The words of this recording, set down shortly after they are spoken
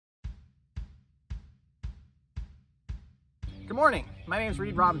Good morning, my name is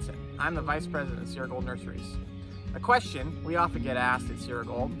Reed Robinson. I'm the Vice President of Sierra Gold Nurseries. A question we often get asked at Sierra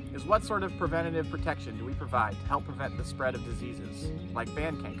Gold is what sort of preventative protection do we provide to help prevent the spread of diseases like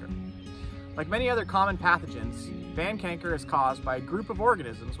band canker? Like many other common pathogens, band canker is caused by a group of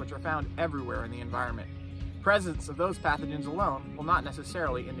organisms which are found everywhere in the environment. Presence of those pathogens alone will not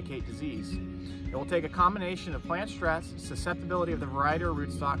necessarily indicate disease. It will take a combination of plant stress, susceptibility of the variety or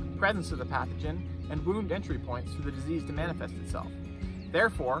rootstock, presence of the pathogen, and wound entry points for the disease to manifest itself.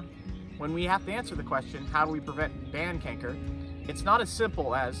 Therefore, when we have to answer the question, how do we prevent band canker, it's not as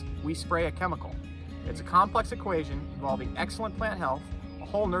simple as we spray a chemical. It's a complex equation involving excellent plant health, a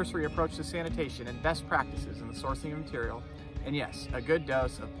whole nursery approach to sanitation, and best practices in the sourcing of material, and yes, a good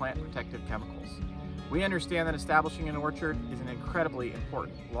dose of plant protective chemicals. We understand that establishing an orchard is an incredibly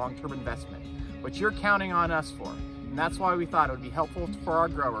important long-term investment, which you're counting on us for. And that's why we thought it would be helpful for our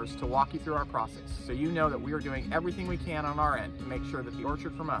growers to walk you through our process, so you know that we are doing everything we can on our end to make sure that the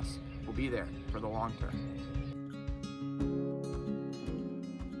orchard from us will be there for the long term.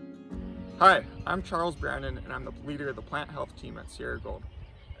 Hi, I'm Charles Brandon, and I'm the leader of the plant health team at Sierra Gold.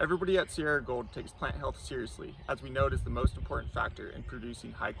 Everybody at Sierra Gold takes plant health seriously, as we know it is the most important factor in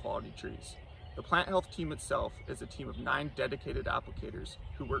producing high quality trees. The plant health team itself is a team of 9 dedicated applicators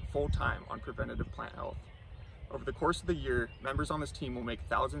who work full-time on preventative plant health. Over the course of the year, members on this team will make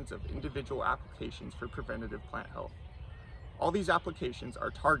thousands of individual applications for preventative plant health. All these applications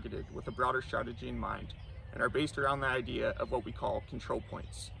are targeted with a broader strategy in mind and are based around the idea of what we call control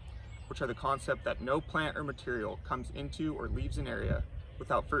points, which are the concept that no plant or material comes into or leaves an area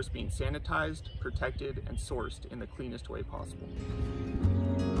without first being sanitized, protected, and sourced in the cleanest way possible.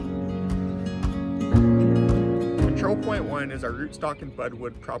 Control point 1 is our rootstock and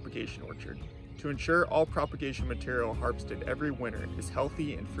budwood propagation orchard. To ensure all propagation material harvested every winter is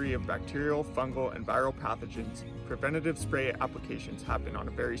healthy and free of bacterial, fungal, and viral pathogens, preventative spray applications happen on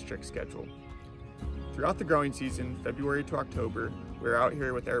a very strict schedule. Throughout the growing season, February to October, we're out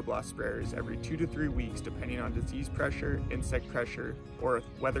here with air blast sprayers every 2 to 3 weeks depending on disease pressure, insect pressure, or if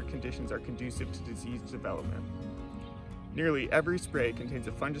weather conditions are conducive to disease development. Nearly every spray contains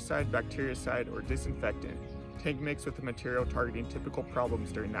a fungicide, bactericide, or disinfectant, tank mix with a material targeting typical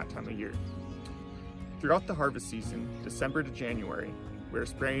problems during that time of year. Throughout the harvest season, December to January, we are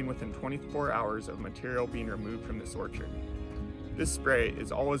spraying within 24 hours of material being removed from this orchard. This spray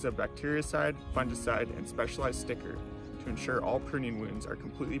is always a bactericide, fungicide, and specialized sticker to ensure all pruning wounds are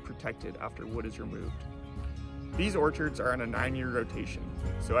completely protected after wood is removed. These orchards are on a 9-year rotation,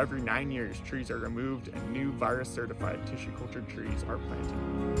 so every 9 years trees are removed and new virus-certified tissue cultured trees are planted.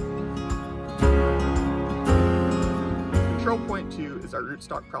 Control point 2 is our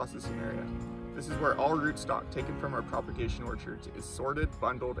rootstock processing area. This is where all rootstock taken from our propagation orchards is sorted,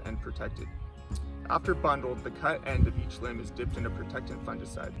 bundled, and protected. After bundled, the cut end of each limb is dipped in a protectant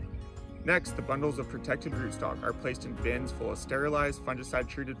fungicide. Next, the bundles of protected rootstock are placed in bins full of sterilized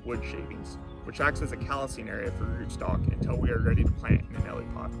fungicide-treated wood shavings, which acts as a callousing area for rootstock until we are ready to plant in an ellie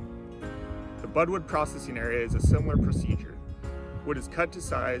pot. The budwood processing area is a similar procedure. Wood is cut to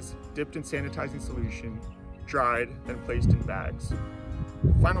size, dipped in sanitizing solution, dried, then placed in bags.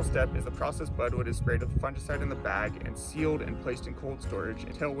 The final step is the processed budwood is sprayed with fungicide in the bag and sealed and placed in cold storage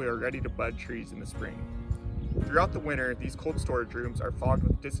until we are ready to bud trees in the spring. Throughout the winter, these cold storage rooms are fogged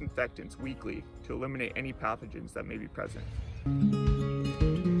with disinfectants weekly to eliminate any pathogens that may be present.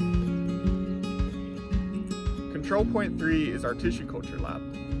 Control point 3 is our tissue culture lab.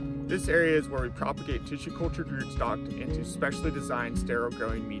 This area is where we propagate tissue cultured rootstock into specially designed sterile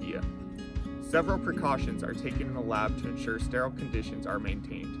growing media. Several precautions are taken in the lab to ensure sterile conditions are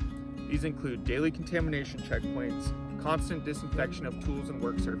maintained. These include daily contamination checkpoints, constant disinfection of tools and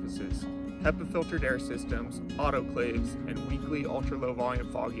work surfaces, HEPA-filtered air systems, autoclaves, and weekly ultra-low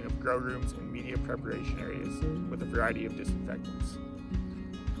volume fogging of grow rooms and media preparation areas with a variety of disinfectants.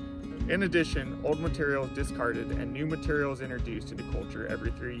 In addition, old material is discarded and new material is introduced into culture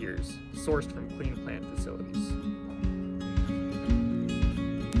every 3 years, sourced from clean plant facilities.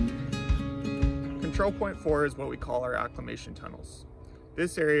 Control point 4 is what we call our acclimation tunnels.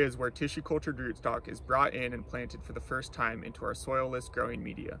 This area is where tissue cultured rootstock is brought in and planted for the first time into our soilless growing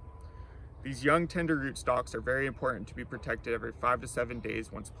media. These young tender rootstocks are very important to be protected every 5 to 7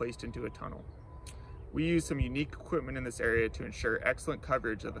 days once placed into a tunnel. We use some unique equipment in this area to ensure excellent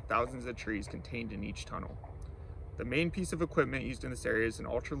coverage of the thousands of trees contained in each tunnel. The main piece of equipment used in this area is an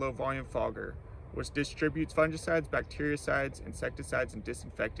ultra-low volume fogger, which distributes fungicides, bactericides, insecticides, and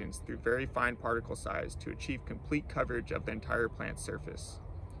disinfectants through very fine particle size to achieve complete coverage of the entire plant surface.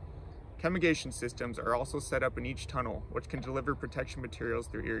 Chemigation systems are also set up in each tunnel, which can deliver protection materials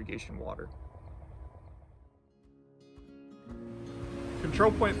through irrigation water.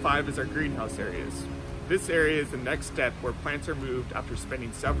 Control point 5 is our greenhouse areas. This area is the next step where plants are moved after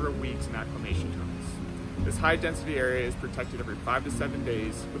spending several weeks in acclimation tunnels. This high density area is protected every 5 to 7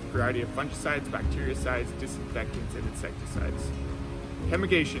 days with a variety of fungicides, bactericides, disinfectants, and insecticides.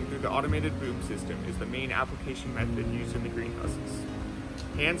 Chemigation through the automated boom system is the main application method used in the greenhouses.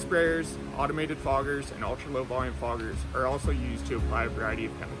 Hand sprayers, automated foggers, and ultra-low volume foggers are also used to apply a variety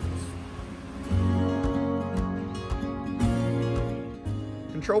of chemicals.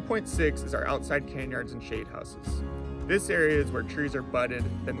 Control point 6 is our outside can yards and shade houses. This area is where trees are budded,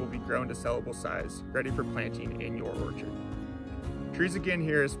 then will be grown to sellable size, ready for planting in your orchard. Trees again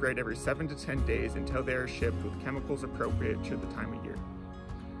here are sprayed every 7 to 10 days until they are shipped with chemicals appropriate to the time of year.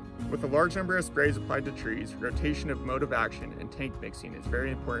 With a large number of sprays applied to trees, rotation of mode of action and tank mixing is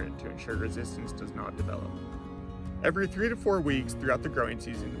very important to ensure resistance does not develop. Every 3 to 4 weeks throughout the growing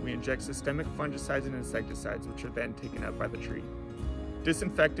season, we inject systemic fungicides and insecticides, which are then taken up by the tree.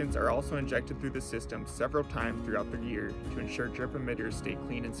 Disinfectants are also injected through the system several times throughout the year to ensure drip emitters stay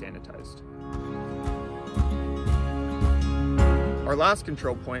clean and sanitized. Our last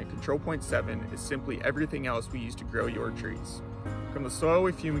control point 7, is simply everything else we use to grow your trees. From the soil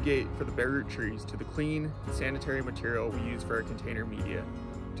we fumigate for the bare root trees, to the clean, sanitary material we use for our container media,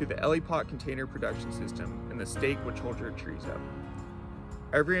 to the Elipot container production system, and the stake which holds your trees up.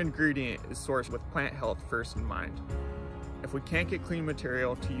 Every ingredient is sourced with plant health first in mind. If we can't get clean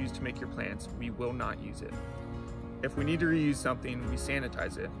material to use to make your plants, we will not use it. If we need to reuse something, we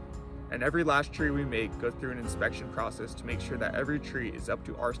sanitize it. And every last tree we make goes through an inspection process to make sure that every tree is up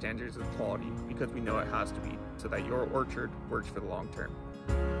to our standards of quality, because we know it has to be, so that your orchard works for the long term.